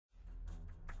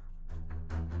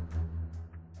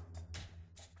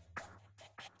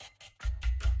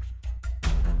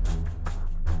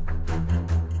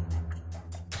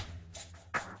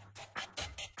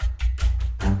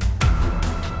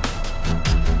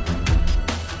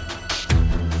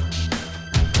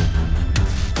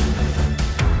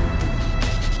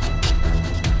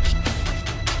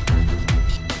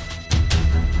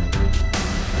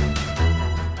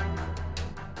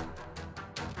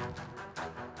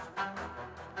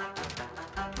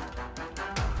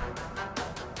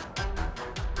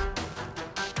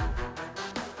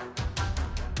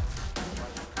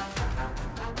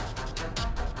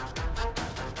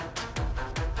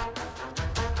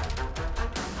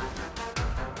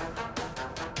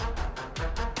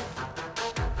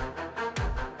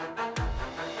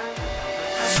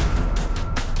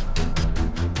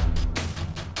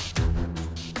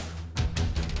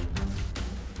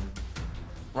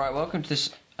Right, welcome to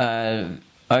this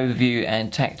overview and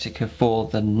Tactica for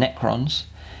the Necrons.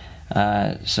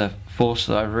 It's a force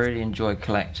that I really enjoy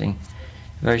collecting.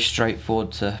 Very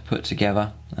straightforward to put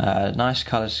together. Nice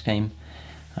colour scheme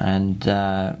and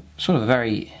sort of a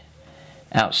very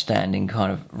outstanding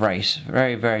kind of race.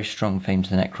 Very strong theme to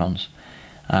the Necrons.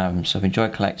 So I've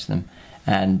enjoyed collecting them.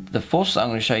 And the force that I'm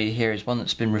going to show you here is one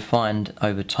that's been refined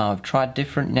over time. I've tried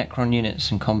different Necron units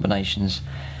and combinations.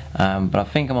 But I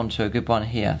think I'm onto a good one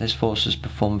here. This force has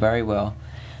performed very well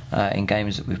in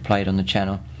games that we've played on the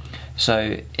channel.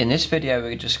 So in this video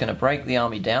we're just going to break the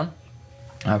army down.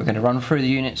 We're going to run through the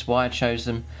units, why I chose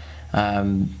them,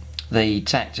 the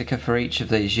Tactica for each of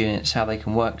these units, how they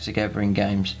can work together in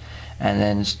games, and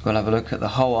then we'll have a look at the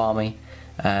whole army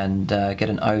and get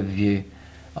an overview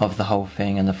of the whole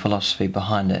thing and the philosophy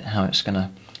behind it, how it's going to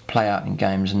play out in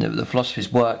games. And the philosophy's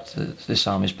worked, this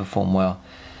army's performed well,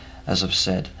 as I've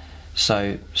said.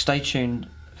 So stay tuned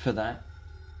for that.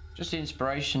 Just the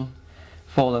inspiration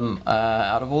for them,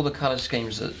 out of all the colour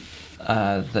schemes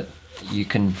that you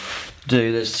can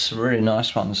do, there's some really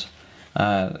nice ones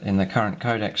in the current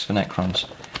codex for Necrons.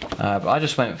 But I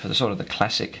just went for the sort of the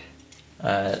classic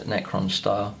Necron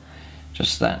style,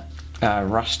 just that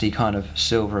rusty kind of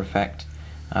silver effect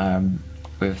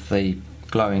with the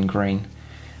glowing green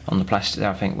on the plastic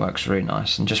there. I think works really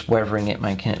nice, and just weathering it,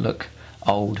 making it look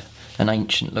old and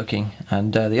ancient looking,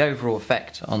 and the overall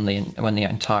effect on when the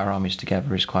entire army's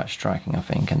together is quite striking, I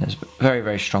think. And there's a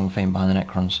very strong theme behind the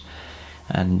Necrons,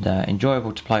 and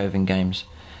enjoyable to play with in games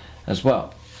as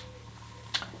well.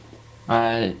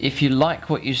 If you like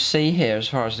what you see here as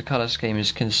far as the colour scheme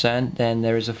is concerned, then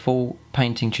there is a full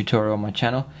painting tutorial on my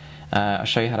channel. I'll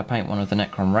show you how to paint one of the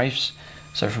Necron wraiths.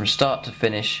 So from start to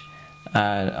finish,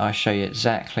 I show you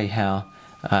exactly how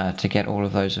to get all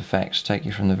of those effects, take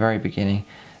you from the very beginning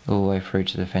all the way through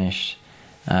to the finished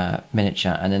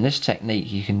miniature. And then this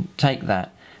technique, you can take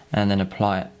that and then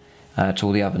apply it to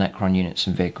all the other Necron units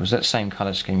and vehicles. That same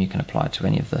colour scheme you can apply to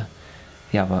any of the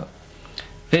other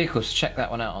vehicles. Check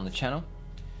that one out on the channel.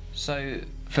 So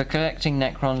for collecting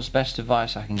Necrons, best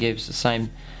advice I can give is the same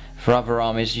for other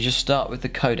armies. You just start with the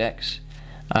codex.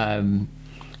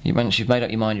 Once you've made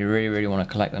up your mind you really want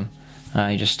to collect them,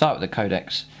 you just start with the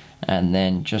codex and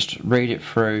then just read it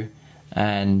through,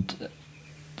 and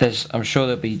I'm sure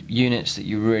there'll be units that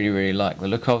you really like the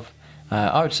look of.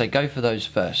 I would say go for those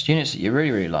first. Units that you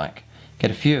really like,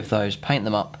 get a few of those, paint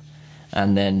them up,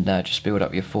 and then just build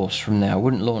up your force from there. I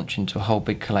wouldn't launch into a whole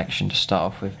big collection to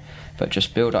start off with, but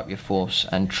just build up your force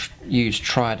and use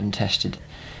tried and tested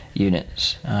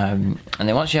units. And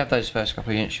then once you have those first couple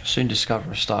of units, you'll soon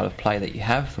discover a style of play that you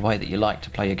have, the way that you like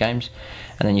to play your games,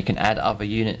 and then you can add other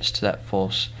units to that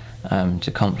force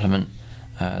to complement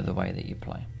the way that you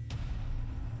play.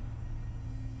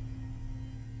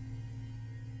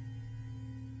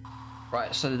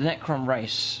 Right, so the Necron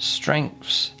race,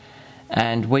 strengths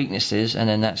and weaknesses, and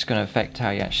then that's going to affect how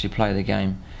you actually play the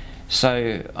game.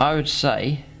 So I would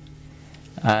say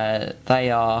they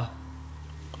are,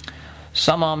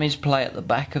 some armies play at the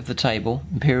back of the table,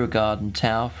 Imperial Guard and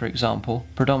Tau for example.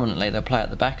 Predominantly they'll play at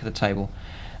the back of the table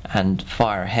and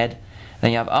fire ahead.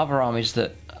 Then you have other armies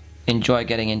that enjoy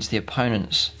getting into the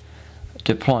opponent's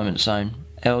deployment zone.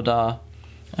 Eldar,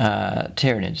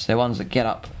 Tyranids, they're ones that get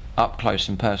up close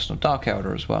and personal. Dark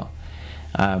Eldar as well,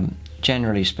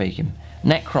 generally speaking.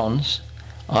 Necrons,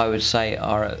 I would say,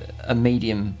 are a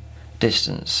medium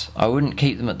distance. I wouldn't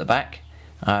keep them at the back.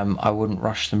 I wouldn't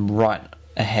rush them right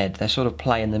ahead. They sort of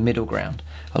play in the middle ground.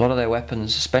 A lot of their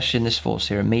weapons, especially in this force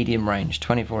here, are medium range,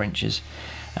 24 inches,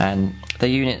 and the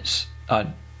units are,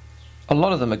 a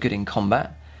lot of them are good in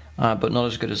combat, but not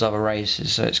as good as other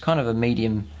races. So it's kind of a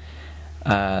medium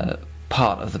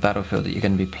part of the battlefield that you're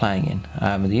going to be playing in.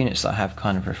 The units that I have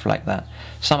kind of reflect that.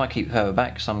 Some I keep further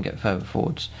back, some get further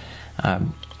forwards,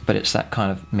 but it's that kind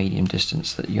of medium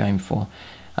distance that you aim for.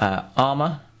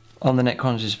 Armour on the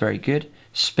Necrons is very good.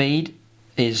 Speed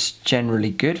is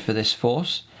generally good for this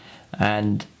force,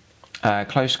 and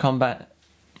close combat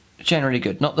generally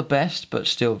good. Not the best, but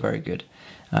still very good.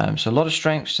 So a lot of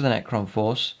strengths to the Necron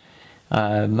force.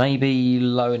 Maybe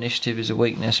low initiative is a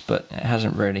weakness, but it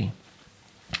hasn't really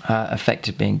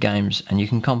affected me in games, and you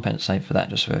can compensate for that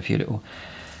just with a few little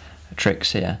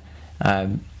tricks here.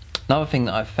 Another thing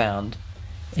that I've found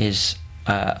is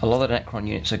a lot of the Necron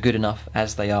units are good enough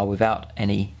as they are without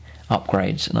any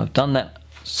upgrades, and I've done that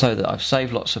so that I've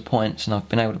saved lots of points and I've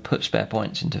been able to put spare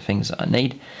points into things that I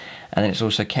need, and then it's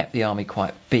also kept the army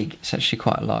quite big. It's actually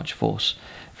quite a large force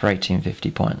for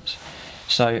 1850 points.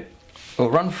 So we'll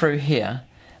run through here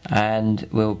and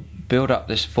we'll build up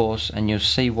this force, and you'll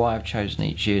see why I've chosen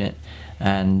each unit,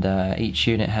 and each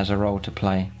unit has a role to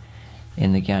play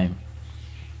in the game.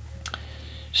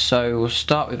 So we'll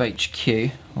start with HQ.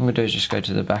 What I'm going to do is just go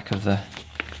to the back of the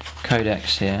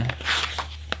codex here.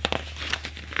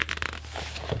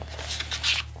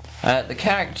 The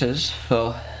characters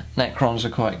for Necrons are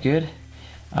quite good,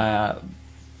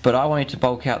 but I wanted to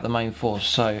bulk out the main force,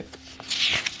 so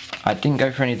I didn't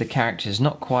go for any of the characters,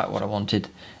 not quite what I wanted,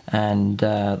 and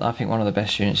I think one of the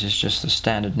best units is just the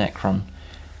standard Necron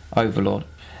Overlord.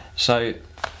 So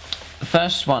the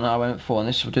first one I went for, and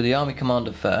this will do the Army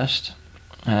Commander first,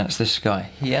 and it's this guy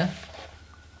here.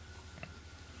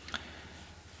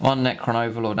 One Necron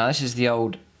Overlord. Now this is the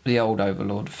old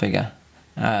Overlord figure,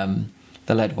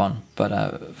 the lead one,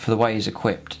 but for the way he's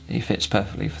equipped, he fits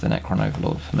perfectly for the Necron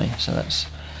Overlord for me. So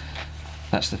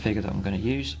that's the figure that I'm going to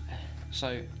use.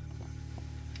 So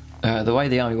the way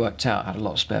the army worked out, I had a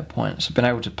lot of spare points. I've been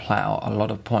able to plough a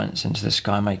lot of points into this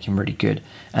guy, make him really good,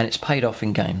 and it's paid off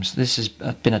in games. This has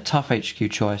been a tough HQ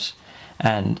choice,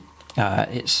 and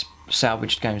it's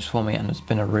salvaged games for me, and it's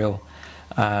been a real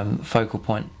focal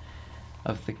point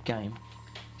of the game.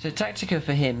 So Tactica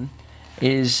for him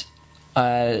is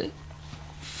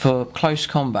for close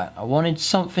combat. I wanted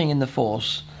something in the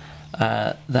force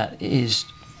that is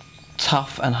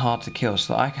tough and hard to kill,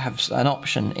 so that I have an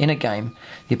option in a game.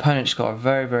 The opponent's got a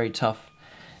very, very tough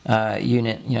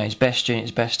unit, you know, his best unit,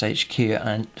 his best HQ,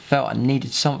 and I felt I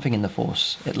needed something in the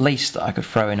force, at least that I could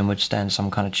throw in and would stand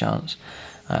some kind of chance.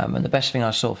 And the best thing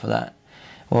I saw for that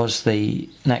was the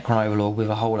Necron Overlord with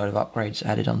a whole load of upgrades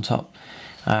added on top.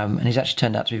 And he's actually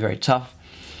turned out to be very tough,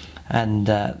 and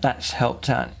that's helped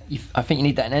out. I think you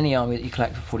need that in any army that you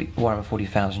collect for Warhammer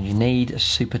 40,000. You need a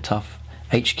super tough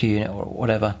HQ unit or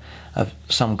whatever of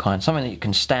some kind, something that you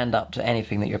can stand up to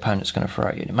anything that your opponent's going to throw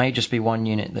at you. It may just be one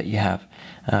unit that you have.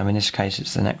 In this case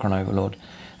it's the Necron Overlord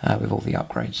with all the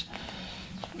upgrades.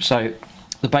 So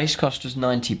the base cost was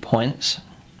 90 points,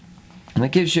 and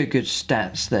that gives you a good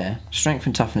stats there. Strength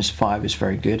and toughness 5 is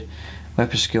very good,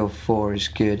 weapon skill 4 is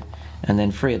good, and then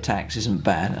 3 attacks isn't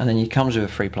bad, and then he comes with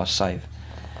a 3+ save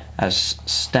as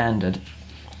standard.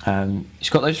 He's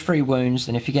got those 3 wounds,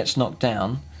 and if he gets knocked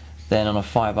down, then on a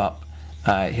 5 up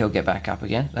he'll get back up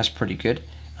again. That's pretty good,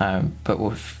 but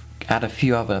we'll add a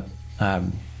few other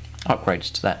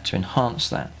upgrades to that to enhance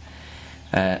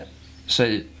that.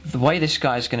 So the way this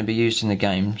guy is going to be used in the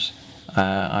games,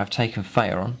 I've taken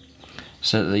Phaeron,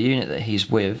 so that the unit that he's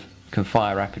with can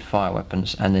fire rapid fire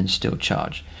weapons and then still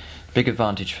charge. Big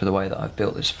advantage for the way that I've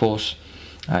built this force.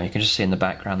 You can just see in the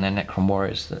background there Necron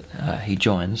warriors that he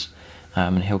joins,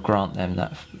 and he'll grant them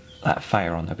that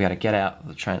Phaeron. They'll be able to get out of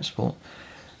the transport,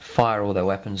 fire all their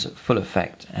weapons at full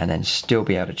effect, and then still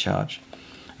be able to charge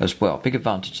as well. Big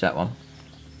advantage, that one.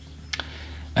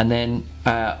 And then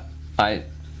I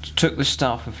took the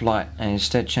Staff of Light and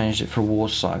instead changed it for War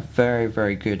Scythe. Very,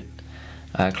 very good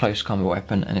close combat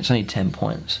weapon, and it's only 10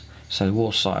 points. So the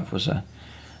War Scythe was a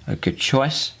good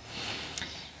choice.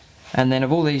 And then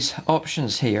of all these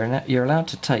options here, and you're allowed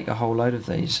to take a whole load of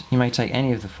these. You may take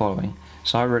any of the following.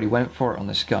 So I really went for it on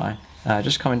this guy.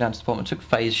 Just coming down to the bottom, I took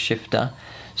Phase Shifter.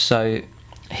 So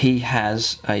he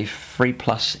has a 3+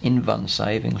 invuln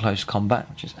save in close combat,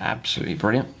 which is absolutely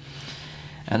brilliant.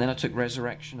 And then I took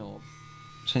Resurrection Orb.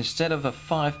 So instead of a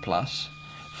 5+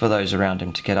 for those around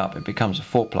him to get up, it becomes a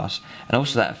 4+, and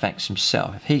also that affects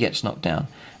himself. If he gets knocked down,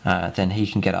 then he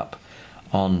can get up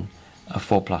on a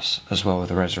 4+ as well with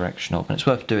the Resurrection Orb, and it's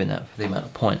worth doing that for the amount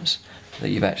of points that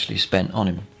you've actually spent on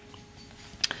him.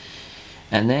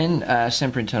 And then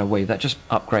Semper Internal Weave, that just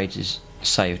upgrades his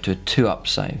save to a 2+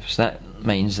 save, so that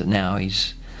means that now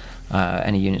he's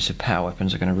any units of power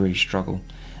weapons are going to really struggle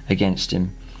against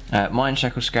him. Mind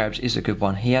Shackle Scarabs is a good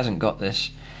one. He hasn't got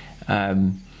this,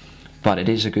 but it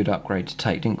is a good upgrade to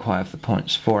take. Didn't quite have the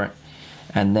points for it.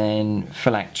 And then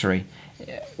Phylactery,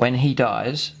 when he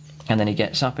dies and then he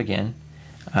gets up again,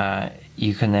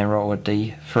 you can then roll a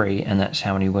D3, and that's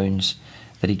how many wounds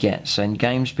that he gets. So in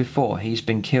games before, he's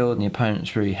been killed and the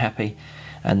opponent's really happy,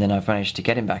 and then I've managed to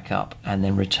get him back up and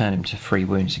then return him to 3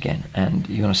 wounds again. And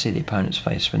you're going to see the opponent's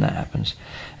face when that happens.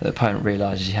 The opponent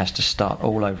realises he has to start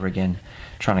all over again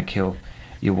trying to kill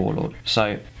your warlord.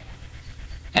 So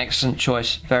excellent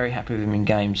choice, very happy with him in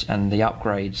games, and the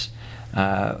upgrades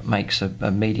makes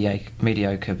a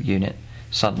mediocre unit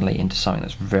suddenly into something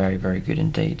that's very, very good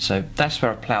indeed. So that's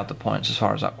where I ploughed the points as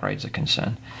far as upgrades are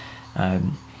concerned,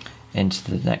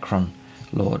 into the Necron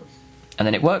Lord. And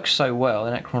then it works so well,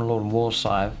 the Necron Lord and War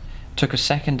Scythe took a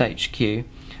second HQ,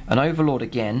 an Overlord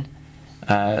again,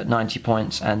 90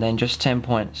 points, and then just 10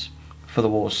 points for the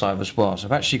War Scythe as well. So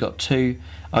I've actually got 2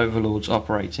 Overlords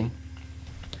operating.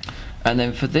 And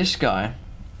then for this guy,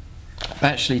 I've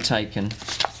actually taken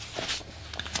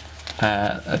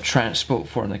a transport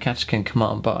for the Tactica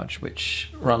command barge, which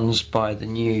runs by the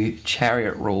new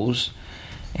chariot rules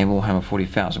in Warhammer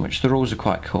 40,000, which the rules are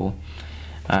quite cool.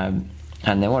 And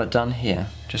then what I've done here,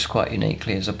 just quite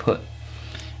uniquely, is I put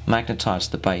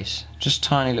magnetised the base, just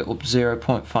tiny little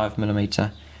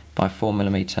 0.5mm by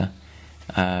 4mm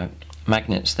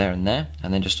magnets there, and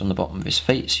then just on the bottom of his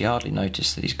feet, so you hardly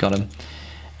notice that he's got them.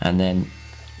 And then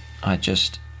I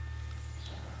just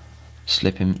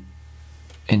slip him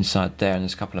inside there, and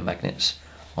there's a couple of magnets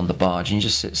on the barge, and he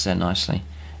just sits there nicely,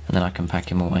 and then I can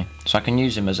pack him away. So I can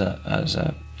use him as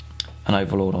an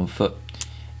overlord on foot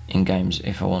in games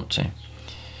if I want to.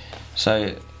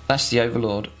 So that's the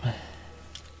overlord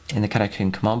in the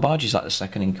Canon command barge. He's like the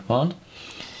second in command,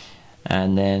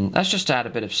 and then that's just to add a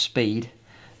bit of speed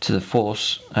to the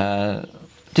force.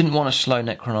 Didn't want a slow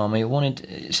Necron Army.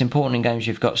 It's important in games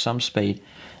you've got some speed,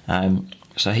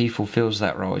 so he fulfills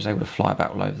that role. He's able to fly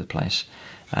about all over the place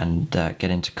and get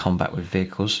into combat with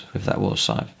vehicles with that war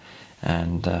scythe,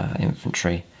 and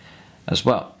infantry as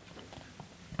well.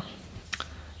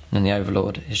 And the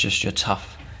overlord is just your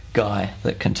tough guy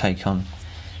that can take on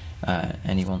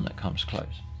anyone that comes close.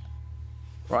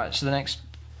 Right, so the next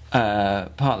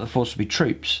part of the force will be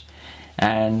troops,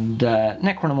 and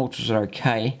Necron Immortals are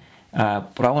okay,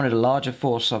 but I wanted a larger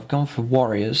force, so I've gone for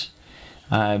warriors,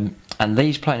 and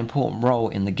these play an important role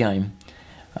in the game.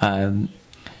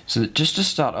 So just to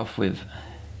start off with,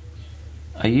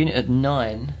 a unit of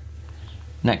 9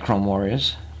 Necron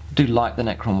warriors. I do like the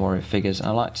Necron warrior figures, and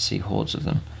I like to see hordes of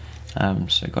them.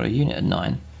 So I've got a unit of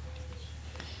 9,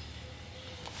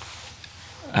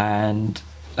 and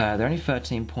they're only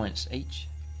 13 points each.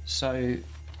 So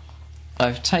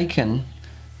I've taken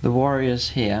the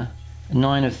warriors here,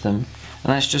 9 of them,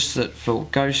 and that's just that for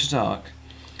Ghost Ark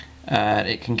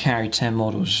it can carry 10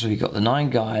 models. So you've got the 9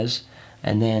 guys,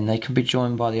 and then they can be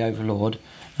joined by the overlord,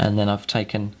 and then I've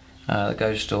taken the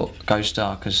Ghost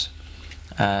Ark as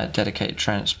dedicated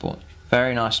transport.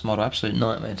 Very nice model, absolute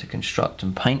nightmare to construct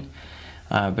and paint,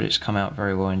 but it's come out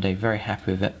very well indeed. Very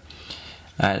happy with it.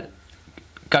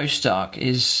 Ghost Ark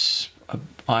is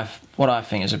what I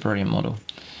think is a brilliant model,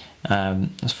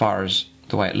 as far as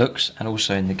the way it looks, and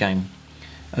also in the game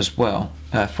as well.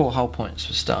 4 hull points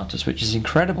for starters, which is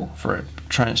incredible for a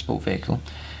transport vehicle.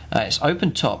 It's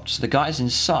open topped, so the guys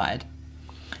inside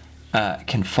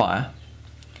can fire,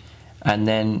 and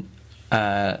then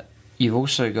you've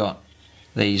also got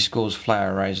these Gauze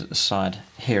flare arrays at the side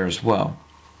here as well.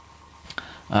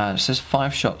 It says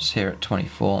 5 shots here at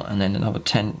 24, and then another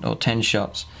 10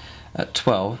 shots at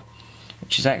 12,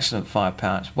 which is excellent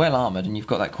firepower. It's well armoured, and you've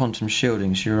got that quantum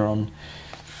shielding, so you're on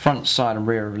front, side and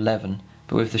rear of 11,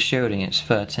 but with the shielding it's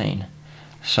 13.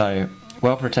 So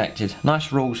well protected.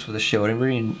 Nice rules for the shielding.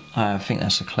 Really, I think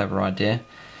that's a clever idea,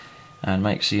 and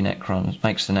makes the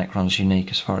Necrons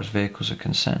unique as far as vehicles are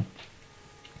concerned.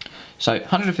 So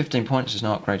 115 points is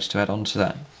no upgrades to add on to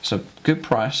that. So good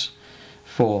price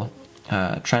for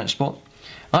transport.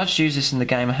 I just use this in the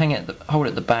game. I hold it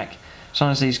at the back.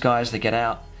 Sometimes these guys, they get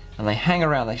out and they hang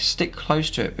around. They stick close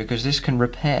to it because this can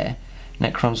repair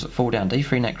Necrons that fall down.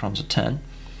 D3 Necrons a turn.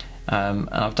 And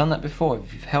I've done that before.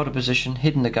 If you've held a position,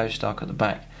 hidden the Ghost Ark at the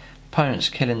back, opponents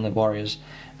killing the warriors,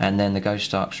 and then the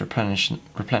Ghost Arks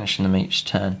replenishing them each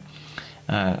turn.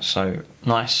 So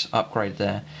nice upgrade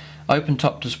there. Open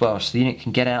topped as well, so the unit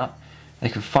can get out, they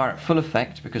can fire at full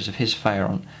effect because of his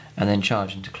Phaeron, and then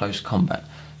charge into close combat.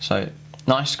 So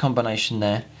nice combination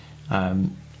there,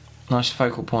 nice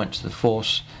focal point to the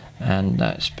force, and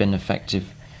it's been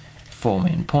effective for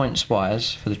me. And points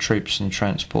wise for the troops and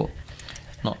transport,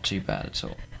 not too bad at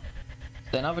all.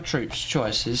 Then other troops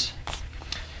choices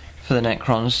for the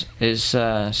Necrons is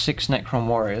 6 Necron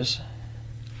warriors,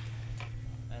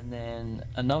 and then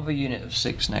another unit of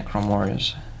 6 Necron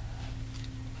warriors.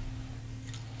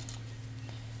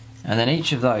 And then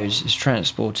each of those is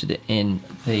transported in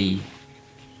a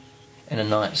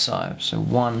night scythe, so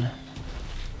 1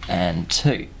 and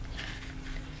 2.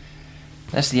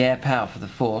 That's the air power for the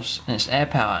force, and it's air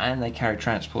power and they carry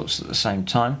transports at the same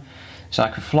time. So I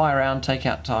can fly around, take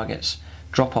out targets,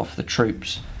 drop off the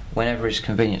troops whenever it's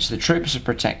convenient. So the troops are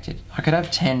protected. I could have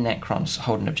 10 Necrons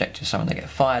holding objectives, so when they get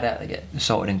fired at, they get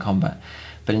assaulted in combat.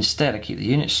 But instead I keep the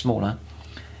units smaller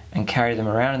and carry them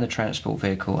around in the transport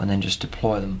vehicle, and then just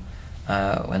deploy them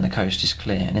when the coast is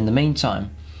clear. And in the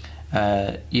meantime,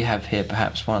 you have here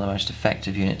perhaps one of the most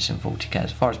effective units in 40k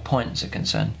as far as points are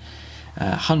concerned.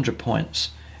 100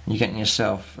 points, and you're getting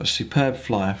yourself a superb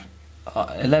flyer,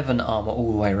 11 armour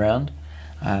all the way around,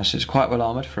 so it's quite well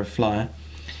armoured for a flyer,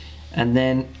 and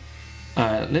then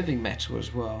living metal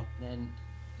as well. Then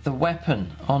the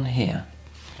weapon on here,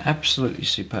 absolutely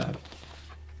superb.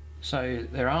 So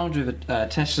they're armed with a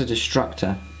Tesla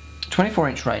Destructor,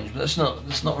 24-inch range, but that's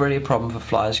not really a problem for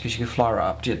flyers because you can fly right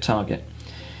up to your target.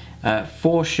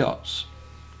 4 shots,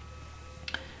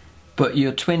 but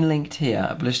you're twin linked here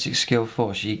at ballistic skill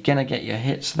 4, so you're gonna get your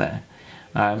hits there.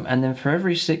 And then for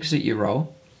every 6 that you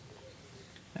roll,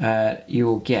 you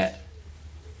will get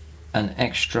an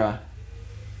extra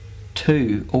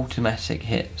 2 automatic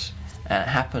hits. And it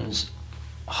happens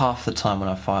half the time when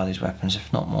I fire these weapons,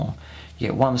 if not more. You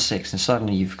get 1 6 and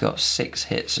suddenly you've got 6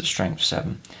 hits at strength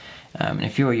 7. And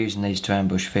if you're using these to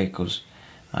ambush vehicles,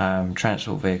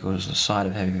 transport vehicles, the side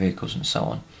of heavy vehicles and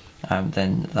so on,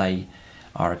 then they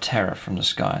are a terror from the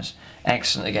skies.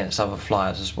 Excellent against other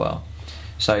flyers as well.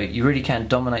 So you really can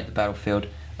dominate the battlefield.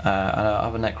 I know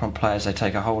other Necron players, they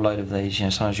take a whole load of these. You know,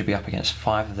 sometimes you'll be up against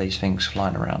 5 of these things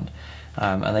flying around,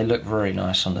 and they look very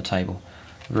nice on the table.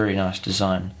 Really nice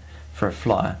design for a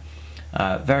flyer.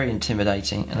 Very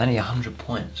intimidating, and only 100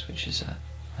 points, which is an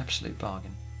absolute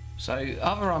bargain. So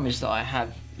other armies that I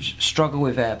have struggle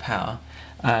with air power,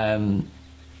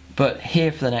 but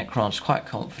here for the Necrons, quite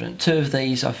confident. 2 of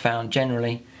these I've found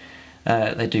generally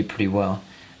they do pretty well.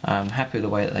 I'm happy with the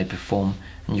way that they perform,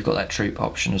 and you've got that troop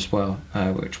option as well,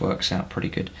 which works out pretty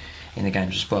good in the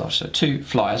games as well. So 2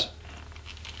 flyers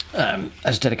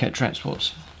as dedicated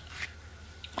transports.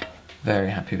 Very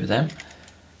happy with them.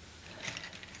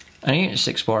 And Unit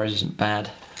 6 Warriors isn't bad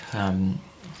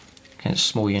against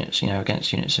small units, you know,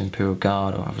 against units of Imperial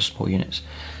Guard or other small units.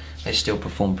 They still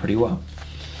perform pretty well.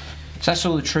 So that's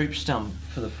all the troops done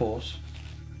for the force.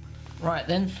 Right,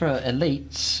 then for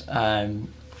elites,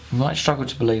 you might struggle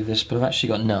to believe this, but I've actually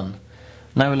got none.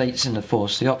 No elites in the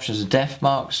force. The options are death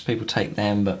marks, people take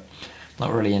them, but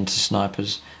not really into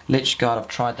snipers. Lich Guard, I've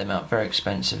tried them out, very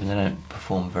expensive and they don't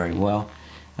perform very well.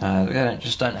 They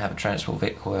just don't have a transport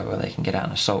vehicle where they can get out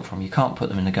and assault from. You can't put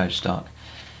them in the Ghost Ark.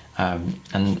 And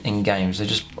in games,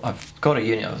 I've got a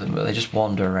unit of them, but they just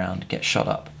wander around, get shot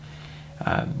up.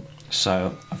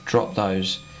 So I've dropped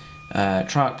those.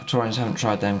 Triarch Praetorians, haven't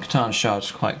tried them. Katana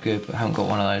Shards, quite good, but I haven't got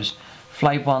one of those.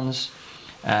 Flayed ones,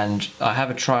 and I have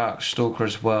a Triarch Stalker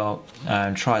as well,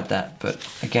 and tried that, but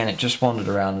again it just wandered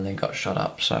around and then got shot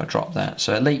up, so I dropped that.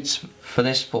 So elites for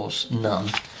this force, none.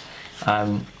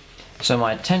 So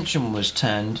my attention was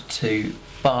turned to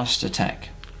fast attack.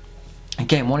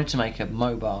 Again, wanted to make a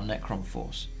mobile Necron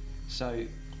force. So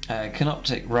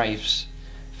Canoptic Wraiths,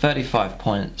 35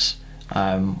 points,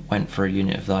 went for a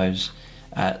unit of those.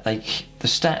 The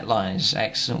stat line is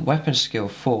excellent. Weapon skill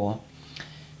 4,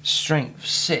 strength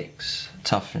 6,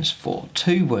 toughness 4,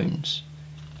 2 wounds,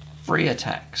 3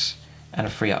 attacks, and a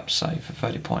free up save for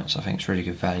 30 points. I think it's really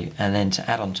good value. And then to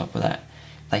add on top of that,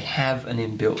 they have an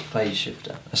inbuilt phase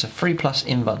shifter. That's a 3+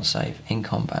 invuln save in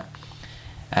combat,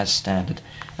 as standard.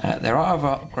 There are other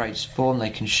upgrades for them. They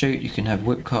can shoot, you can have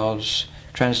whip cards,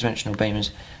 transdimensional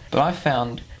beamers, but I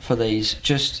found for these,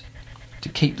 just to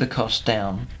keep the cost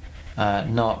down,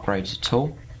 no upgrades at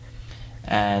all,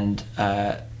 and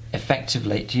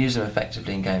effectively, to use them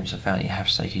effectively in games, I found you have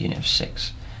to take a unit of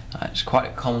 6. It's quite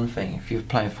a common thing. If you're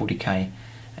playing 40k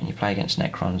and you play against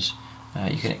Necrons,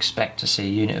 you can expect to see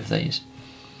a unit of these.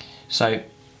 So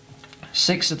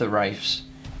 6 of the Wraiths,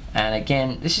 and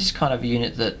again this is kind of a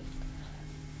unit that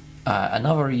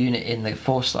another unit in the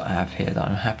force that I have here that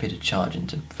I'm happy to charge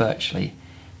into virtually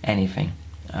anything.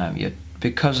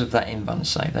 Because of that invuln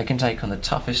save, they can take on the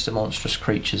toughest of monstrous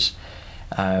creatures,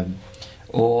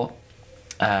 or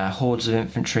hordes of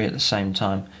infantry at the same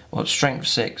time. Or at strength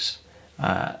 6,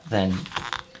 then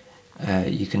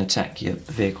you can attack your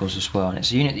vehicles as well. And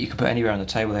it's a unit that you can put anywhere on the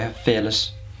table. They have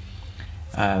fearless,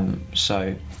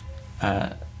 so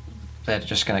they're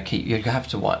just going to keep. You have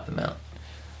to wipe them out.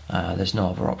 There's no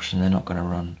other option. They're not going to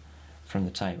run from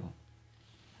the table.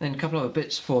 Then a couple of other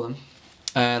bits for them.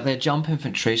 They're jump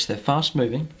infantry, so they're fast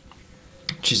moving,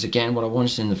 which is again what I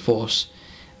wanted in the force.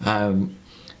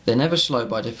 They're never slowed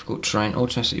by difficult terrain,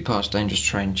 automatically pass dangerous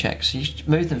terrain checks. So you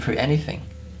move them through anything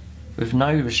with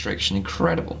no restriction,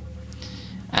 incredible.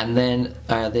 And then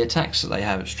the attacks that they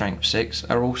have at strength 6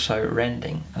 are also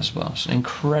rending as well. So an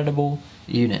incredible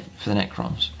unit for the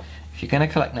Necrons. If you're going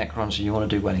to collect Necrons and you want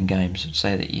to do well in games, I'd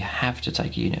say that you have to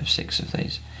take a unit of 6 of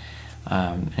these.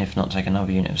 And if not, take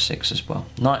another unit of 6 as well.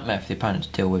 Nightmare for the opponent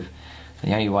to deal with.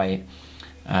 The only way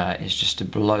is just to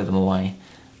blow them away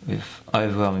with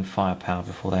overwhelming firepower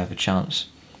before they have a chance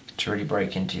to really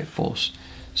break into your force.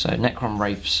 So Necron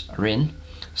Wraiths are in.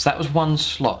 So that was 1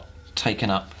 slot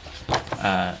taken up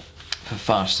for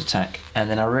fast attack, and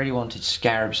then I really wanted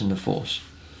Scarabs in the force.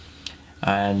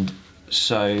 And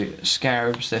so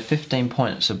Scarabs, they're 15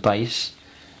 points a base.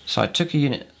 So I took a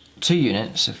unit, 2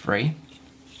 units of 3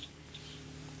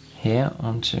 here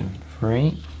onto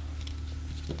 3.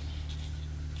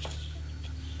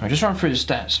 I'll just run through the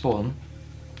stats for them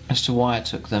as to why I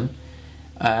took them.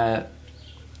 They're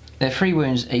 3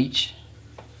 wounds each,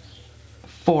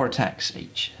 4 attacks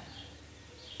each.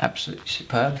 Absolutely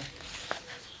superb.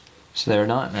 So they're a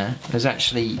nightmare. There's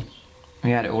actually,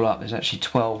 we add it all up, there's actually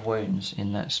 12 wounds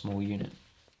in that small unit.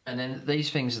 And then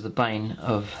these things are the bane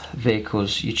of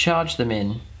vehicles. You charge them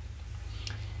in,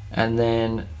 and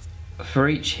then for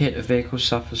each hit a vehicle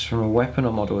suffers from a weapon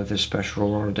or model with this special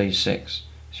roll of d6.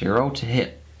 So you roll to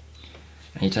hit,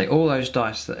 and you take all those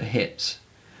dice that are hits,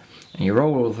 and you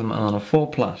roll all of them, and on a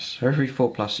 4+, for every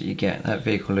 4+ that you get, that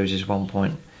vehicle loses 1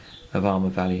 point of armour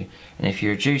value. And if you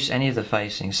reduce any of the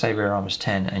facing, say rear armour's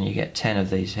 10, and you get 10 of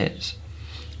these hits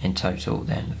in total,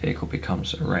 then the vehicle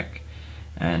becomes a wreck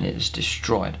and it is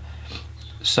destroyed.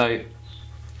 So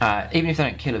even if they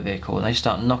don't kill a vehicle and they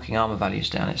start knocking armour values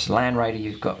down, it's Land Raider,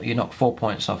 you knock 4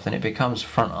 points off, then it becomes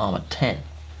front armour 10.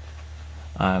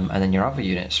 And then your other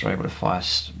units are able to fire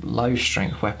low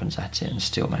strength weapons at it and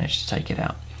still manage to take it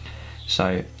out.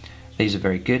 So these are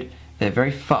very good. They're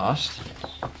very fast.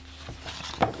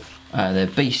 They're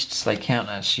beasts, they count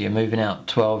as, so you're moving out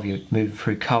 12, you're moving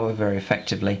through cover very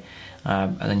effectively,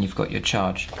 and then you've got your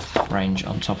charge range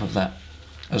on top of that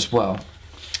as well.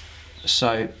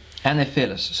 So, and they're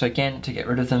fearless, so again, to get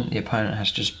rid of them, the opponent has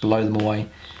to just blow them away.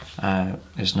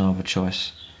 There's no other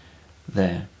choice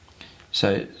there.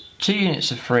 So 2 units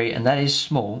of 3, and that is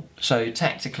small, so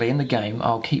tactically in the game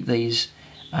I'll keep these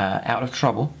out of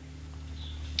trouble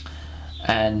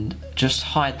and just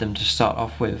hide them to start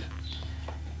off with.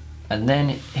 And then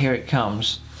here it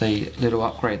comes, the little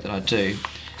upgrade that I do.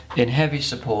 In heavy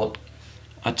support,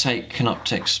 I take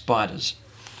Canoptek Spiders.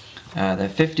 They're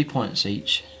 50 points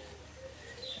each,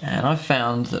 and I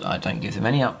found that I don't give them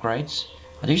any upgrades.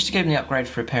 I used to give them the upgrade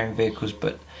for repairing vehicles,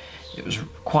 but it was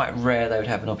quite rare they would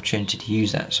have an opportunity to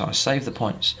use that, so I saved the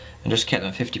points and just kept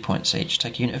them 50 points each.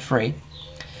 Take a unit of 3.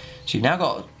 So you've now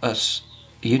got a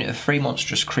unit of 3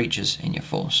 monstrous creatures in your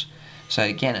force. So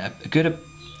again, a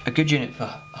good unit for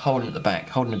holding at the back,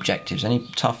 holding objectives. Any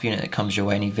tough unit that comes your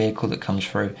way, any vehicle that comes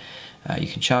through, you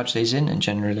can charge these in, and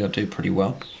generally they'll do pretty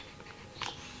well.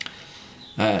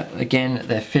 Again,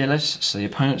 they're fearless, so the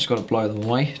opponent's got to blow them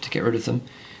away to get rid of them.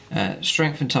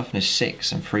 Strength and toughness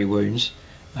 6 and 3 wounds,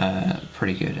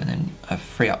 pretty good, and then a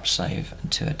 3 up save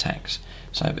and 2 attacks.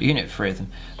 So a unit of 3 of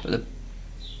them. But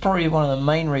probably one of the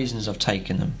main reasons I've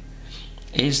taken them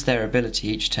is their ability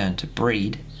each turn to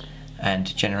breed and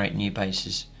to generate new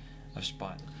bases of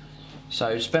spiders.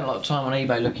 So spent a lot of time on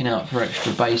eBay looking out for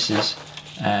extra bases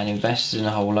and invested in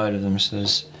a whole load of them, so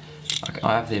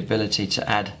I have the ability to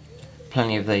add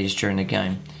plenty of these during the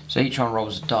game. So each one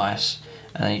rolls a dice,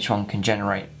 and each one can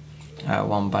generate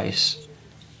 1 base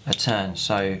a turn.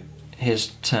 So here's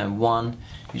turn 1,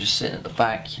 you just sit at the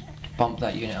back, you bump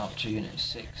that unit up to unit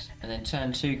 6, and then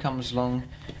turn 2 comes along,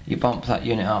 you bump that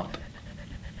unit up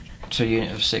to a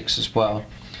unit of 6 as well.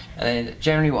 And then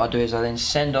generally what I do is I then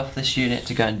send off this unit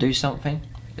to go and do something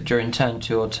during turn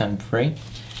 2 or turn 3,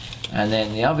 and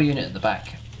then the other unit at the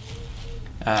back,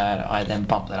 I then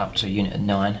bump that up to a unit of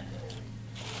 9.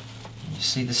 You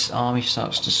see this army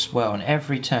starts to swell, and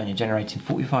every turn you're generating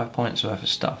 45 points worth of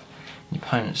stuff. The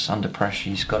opponent's under pressure,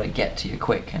 he's got to get to you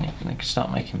quick, and they can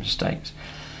start making mistakes.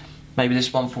 Maybe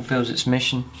this one fulfills its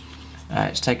mission,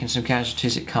 it's taken some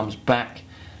casualties, it comes back,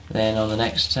 then on the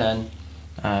next turn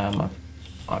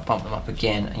I bump them up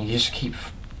again, and you just keep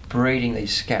breeding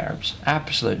these scarabs.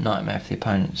 Absolute nightmare for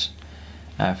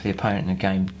the opponent in the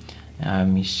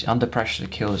game. He's under pressure to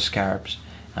kill the scarabs,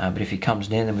 but if he comes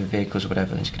near them with vehicles or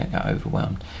whatever, then he's going to get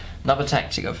overwhelmed. Another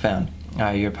tactic I've found,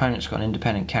 your opponent's got an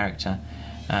independent character,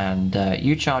 and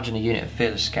you charge in a unit of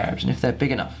fearless scarabs, and if they're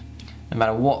big enough, no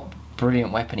matter what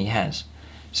brilliant weapon he has,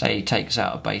 say he takes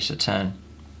out a base a turn,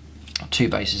 2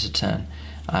 bases a turn,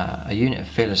 a unit of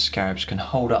fearless scarabs can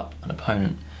hold up an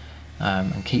opponent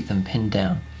and keep them pinned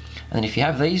down. And then if you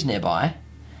have these nearby,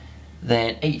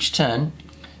 then each turn,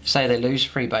 say they lose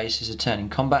 3 bases a turn in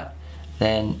combat,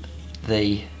 then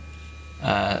the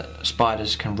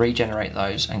spiders can regenerate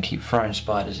those and keep throwing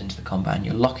spiders into the combat, and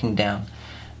you're locking down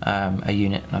a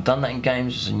unit. And I've done that in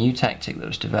games. It's a new tactic that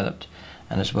was developed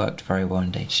and has worked very well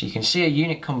indeed. So you can see a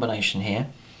unit combination here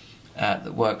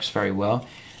that works very well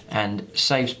and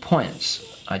saves points.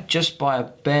 I just buy a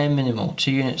bare minimal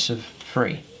 2 units of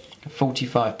 3,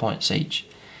 45 points each,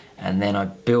 and then I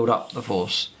build up the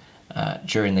force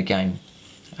during the game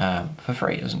for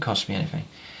free. It doesn't cost me anything.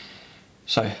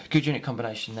 So good unit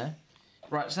combination there.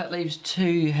 Right, so that leaves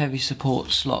 2 heavy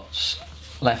support slots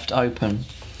left open,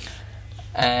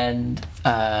 and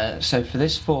so for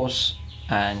this force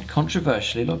and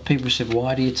controversially, a lot of people said,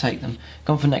 why do you take them?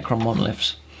 Gone for Necron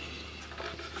monoliths,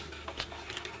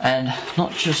 and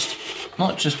not just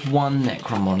one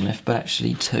Necron monolith, but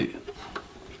actually two.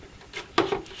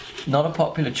 Not a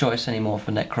popular choice anymore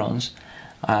for Necrons.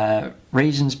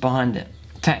 Reasons behind it.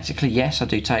 Tactically, yes, I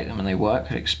do take them and they work.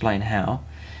 I'll explain how.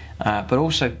 But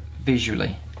also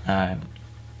visually.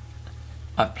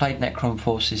 I've played Necron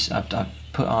forces, I've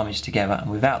put armies together, and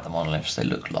without the monoliths they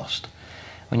look lost.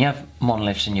 When you have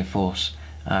monoliths in your force,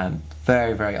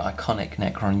 very, very iconic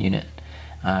Necron unit,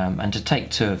 and to take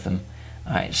two of them,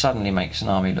 it suddenly makes an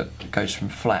army goes from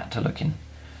flat to looking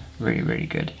really, really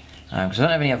good. Because I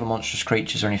don't have any other monstrous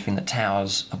creatures or anything that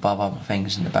towers above other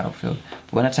things in the battlefield.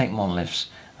 But when I take monoliths,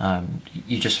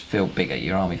 you just feel bigger,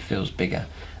 your army feels bigger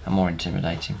and more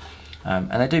intimidating. And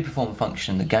they do perform a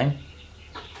function in the game.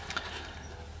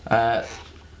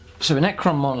 So with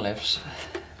Necron monoliths,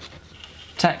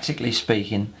 tactically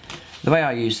speaking, the way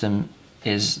I use them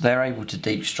is they're able to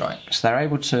deep strike. So they're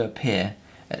able to appear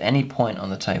at any point on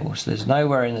the table. So there's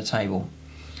nowhere in the table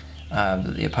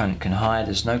that the opponent can hide.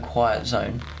 There's no quiet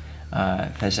zone.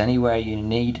 If there's anywhere you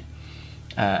need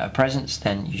a presence,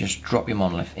 then you just drop your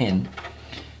monolith in.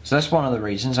 So that's one of the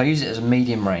reasons. I use it as a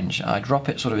medium range. I drop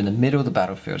it sort of in the middle of the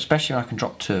battlefield, especially when I can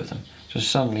drop two of them. Just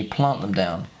suddenly plant them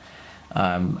down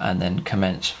and then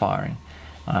commence firing.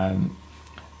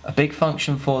 A big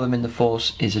function for them in the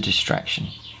force is a distraction.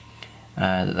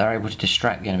 That they're able to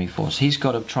distract the enemy force. He's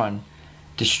got to try and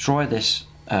destroy this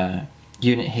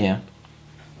unit here.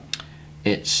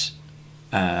 It's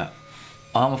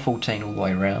armor 14 all the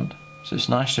way around, so it's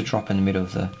nice to drop in the middle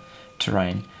of the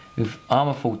terrain. With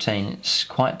armor 14, it's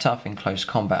quite tough in close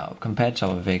combat compared to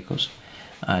other vehicles,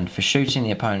 and for shooting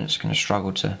the opponent's going to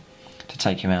struggle to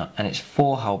take him out, and it's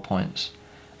 4 hull points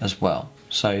as well,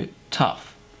 so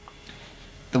tough.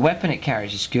 The weapon it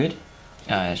carries is good.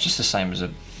 It's just the same as a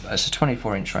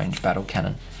 24-inch range battle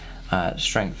cannon,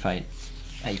 strength 8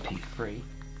 AP3.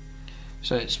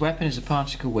 So its weapon is a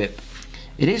particle whip.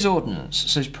 It is ordnance,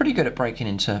 so it's pretty good at breaking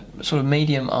into sort of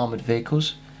medium armoured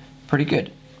vehicles. Pretty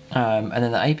good. And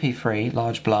then the AP3,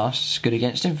 large blast, is good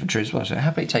against infantry as well, so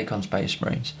happily take on Space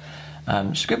Marines.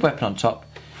 It's a good weapon on top.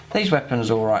 These weapons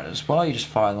are alright as well, you just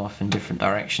fire them off in different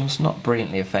directions. Not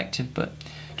brilliantly effective, but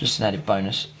just an added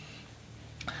bonus.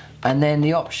 And then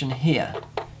the option here,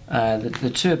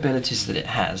 the two abilities that it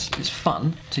has, it's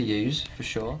fun to use for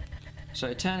sure. So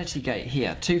Eternity Gate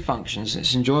here, 2 functions,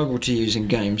 it's enjoyable to use in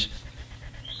games.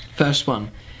 First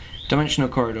one, Dimensional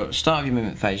Corridor. At the start of your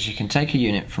movement phase, you can take a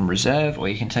unit from reserve, or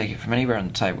you can take it from anywhere on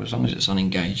the table as long as it's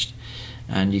unengaged.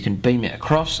 And you can beam it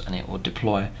across and it will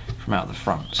deploy from out the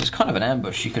front. So it's kind of an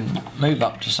ambush. You can move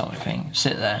up to something,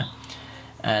 sit there,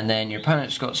 and then your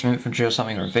opponent's got some infantry or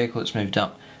something, or a vehicle that's moved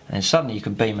up, and then suddenly you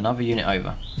can beam another unit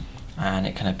over and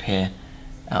it can appear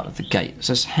out of the gate.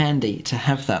 So it's handy to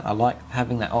have that. I like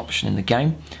having that option in the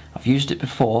game. I've used it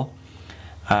before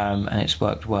and it's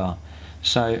worked well.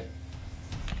 So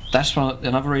that's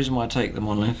another reason why I take the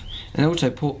monolith. And also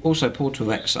Portal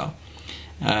of Exile.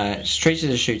 It's treated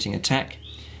as a shooting attack.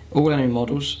 All enemy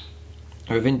models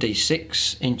are within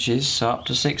D6 inches, so up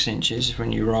to 6 inches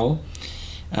when you roll.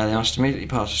 They must immediately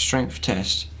pass a strength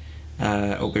test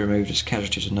or be removed as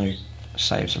casualties with no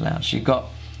saves allowed. So you've got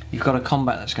a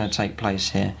combat that's going to take place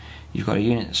here. You've got a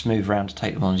unit that's moved around to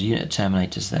take them on. There's a unit of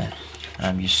Terminators there.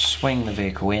 You swing the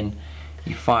vehicle in,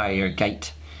 you fire your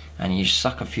gate, and you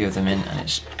suck a few of them in, and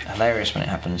it's hilarious when it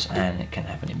happens, and it can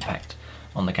have an impact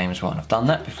on the game as well. And I've done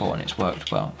that before and it's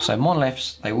worked well. So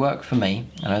monoliths, they work for me.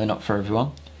 I know they're not for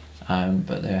everyone,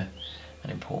 but they're an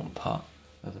important part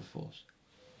of the force.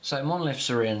 So monoliths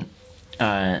are in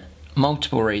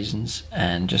multiple reasons,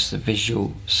 and just the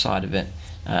visual side of it.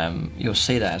 You'll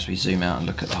see that as we zoom out and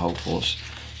look at the whole force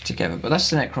together. But that's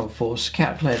the Necron force,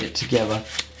 calculate it together.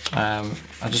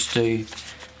 I just do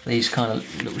these kind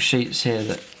of little sheets here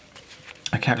that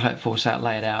I calculate force out,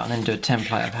 lay it out, and then do a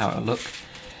template of how it'll look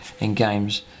in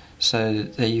games. So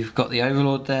there you've got the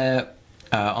Overlord there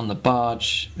on the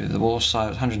barge with the War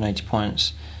Scythe, 180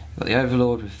 points. You've got the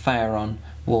Overlord with Phaeron,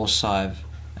 War Scythe,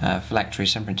 Phylactery,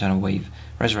 Semper Internal Weave,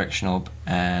 Resurrection Orb,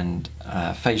 and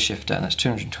Phase Shifter, and that's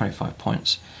 225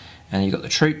 points. And you've got the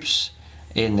troops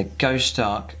in the Ghost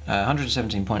Ark,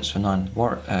 117 points for 9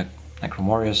 Necron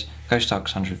Warriors, Ghost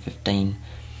Ark's 115.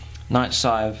 Night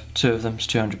Scythe, 2 of them, is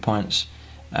 200 points.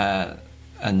 And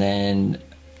then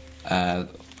the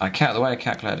way I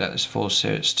calculated out this force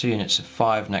here, it's 2 units of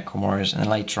 5 Necron Warriors, and then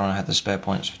later on I had the spare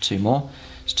points for 2 more.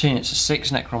 It's 2 units of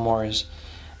 6 Necron Warriors,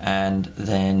 and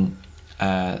then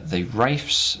the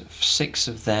Wraiths, 6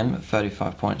 of them at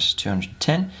 35 points,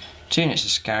 210. 2 units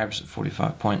of Scarabs at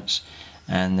 45 points,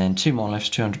 and then 2 monoliths,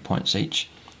 200 points each.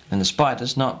 Then the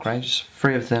spiders, no upgrades,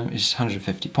 3 of them is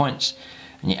 150 points,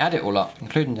 and you add it all up,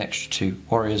 including the extra 2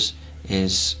 warriors,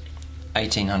 is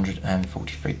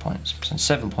 1843 points. So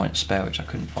 7 points spare, which I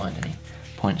couldn't find any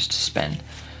points to spend.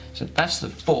 So that's the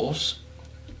force.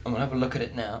 I'm going to have a look at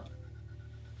it now.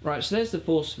 Right, so there's the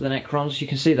force for the Necrons. You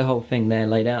can see the whole thing there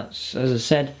laid out. As I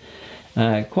said,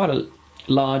 quite a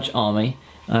large army.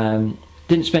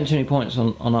 Didn't spend too many points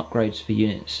on upgrades for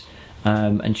units,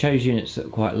 and chose units that are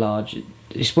quite large.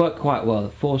 It's worked quite well. The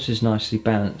force is nicely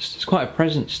balanced. There's quite a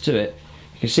presence to it.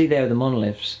 You can see there with the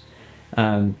monoliths.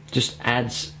 Just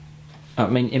adds. I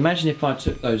mean, imagine if I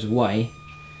took those away.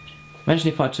 Imagine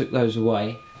if I took those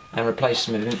away and replace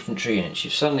them with infantry units.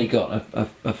 You've suddenly got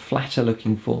a flatter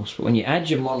looking force. But when you add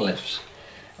your monoliths,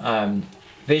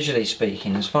 visually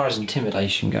speaking, as far as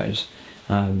intimidation goes,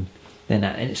 then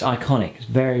it's iconic. It's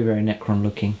very, very Necron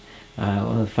looking.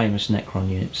 One of the famous Necron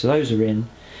units. So those are in.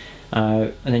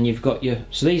 And then you've got your,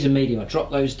 so these are medium. I drop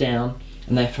those down,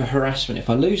 and they're for harassment. If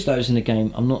I lose those in the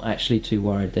game, I'm not actually too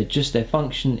worried. They're just, their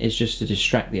function is just to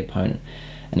distract the opponent.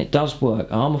 And it does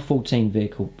work. Armor 14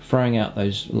 vehicle, throwing out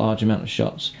those large amount of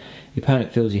shots. The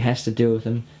opponent feels he has to deal with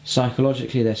them.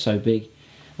 Psychologically, they're so big,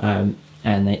 and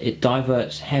it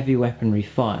diverts heavy weaponry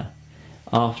fire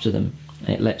after them. And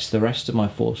it lets the rest of my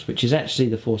force, which is actually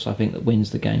the force I think that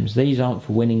wins the games. These aren't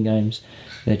for winning games.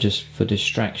 They're just for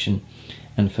distraction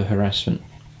and for harassment.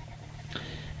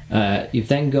 You've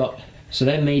then got, so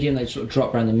they're medium. They sort of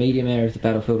drop around the medium area of the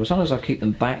battlefield. As long as I keep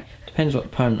them back, depends what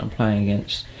opponent I'm playing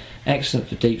against. Excellent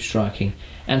for deep striking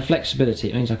and flexibility.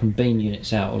 It means I can beam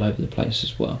units out all over the place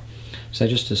as well. So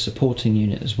just a supporting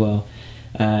unit as well.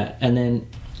 And then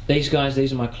these guys,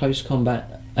 these are my close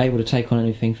combat, able to take on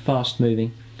anything, fast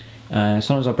moving.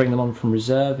 Sometimes I bring them on from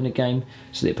reserve in a game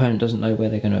so the opponent doesn't know where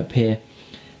they're going to appear.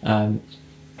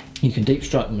 You can deep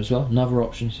strike them as well. Another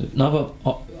option, so another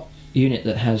unit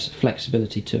that has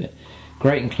flexibility to it.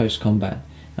 Great in close combat.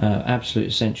 Absolute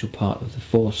essential part of the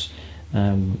force.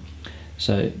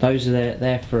 So those are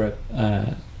there for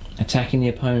attacking the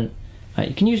opponent.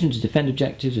 You can use them to defend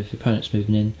objectives if the opponent's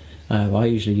moving in. I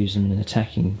usually use them in an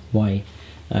attacking way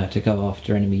to go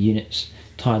after enemy units,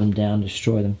 tie them down,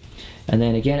 destroy them. And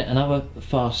then again, another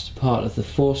fast part of the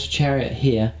force, chariot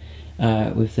here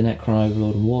with the Necron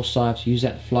Overlord and War Scythe. Use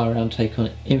that to fly around, take on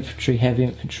infantry, heavy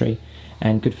infantry,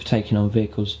 and good for taking on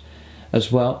vehicles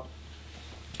as well.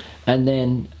 And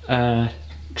then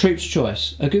Troops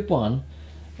Choice, a good one.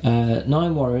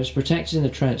 9 warriors, protected in the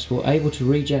transport, able to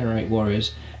regenerate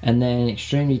warriors, and then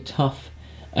extremely tough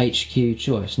HQ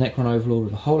choice. Necron Overlord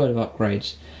with a whole load of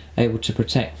upgrades, able to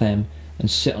protect them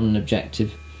and sit on an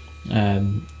objective.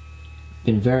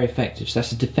 Been very effective. So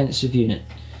that's a defensive unit.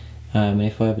 And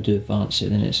if I ever do advance it,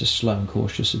 then it's a slow and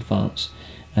cautious advance,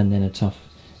 and then a tough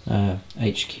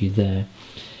HQ there.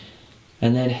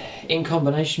 And then in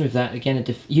combination with that, again,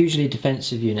 usually a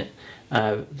defensive unit,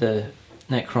 the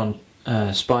Necron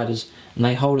spiders, and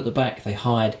they hold at the back, they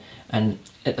hide, and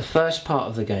at the first part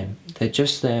of the game they're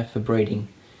just there for breeding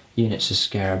units of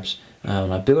scarabs.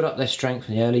 And I build up their strength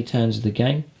in the early turns of the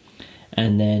game,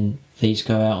 and then these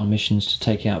go out on missions to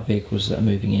take out vehicles that are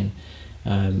moving in,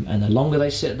 and the longer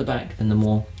they sit at the back, then the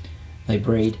more they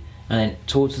breed. And then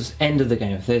towards the end of the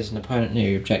game, if there's an opponent near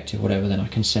your objective, whatever, then I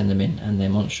can send them in, and they're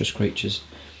monstrous creatures.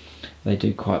 They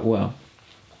do quite well.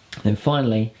 And then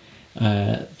finally,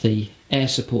 the air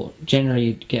support. Generally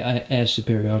you get air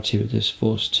superiority with this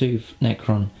force. 2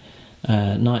 Necron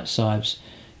Night Scythes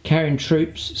carrying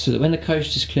troops, so that when the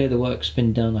coast is clear, the work's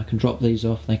been done, I can drop these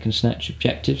off, they can snatch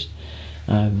objectives,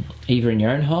 either in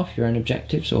your own half, your own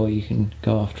objectives, or you can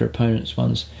go after opponents'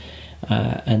 ones.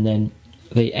 And then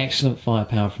the excellent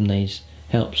firepower from these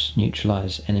helps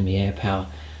neutralise enemy air power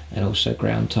and also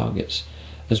ground targets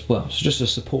as well. So just a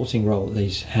supporting role that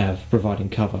these have, providing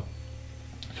cover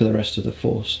for the rest of the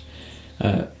force.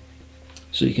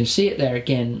 So you can see it there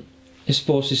again. This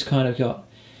force has kind of got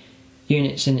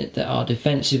units in it that are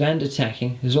defensive and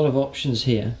attacking. There's a lot of options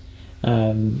here,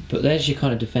 but there's your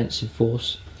kind of defensive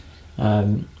force,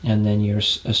 and then your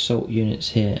assault units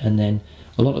here, and then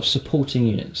a lot of supporting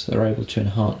units that are able to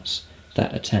enhance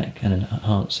that attack and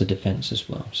enhance the defense as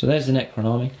well. So there's the Necron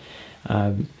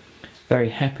Army. Very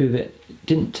happy with it.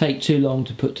 Didn't take too long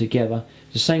to put together.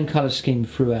 The same colour scheme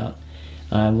throughout.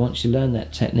 Once you learn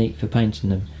that technique for painting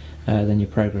them, then your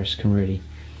progress can really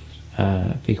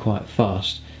be quite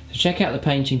fast. So check out the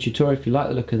painting tutorial if you like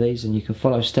the look of these, and you can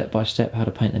follow step by step how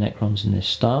to paint the Necrons in this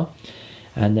style.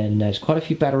 And then there's quite a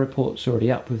few battle reports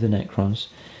already up with the Necrons,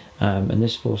 and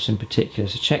this force in particular,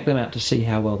 so check them out to see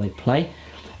how well they play.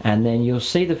 And then you'll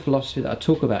see the philosophy that I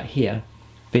talk about here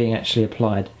being actually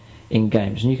applied in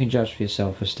games, and you can judge for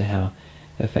yourself as to how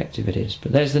effective it is.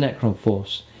 But there's the Necron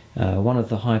Force, one of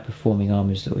the high performing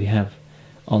armies that we have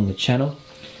on the channel.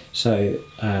 So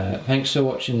thanks for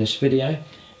watching this video,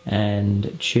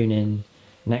 and tune in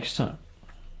next time.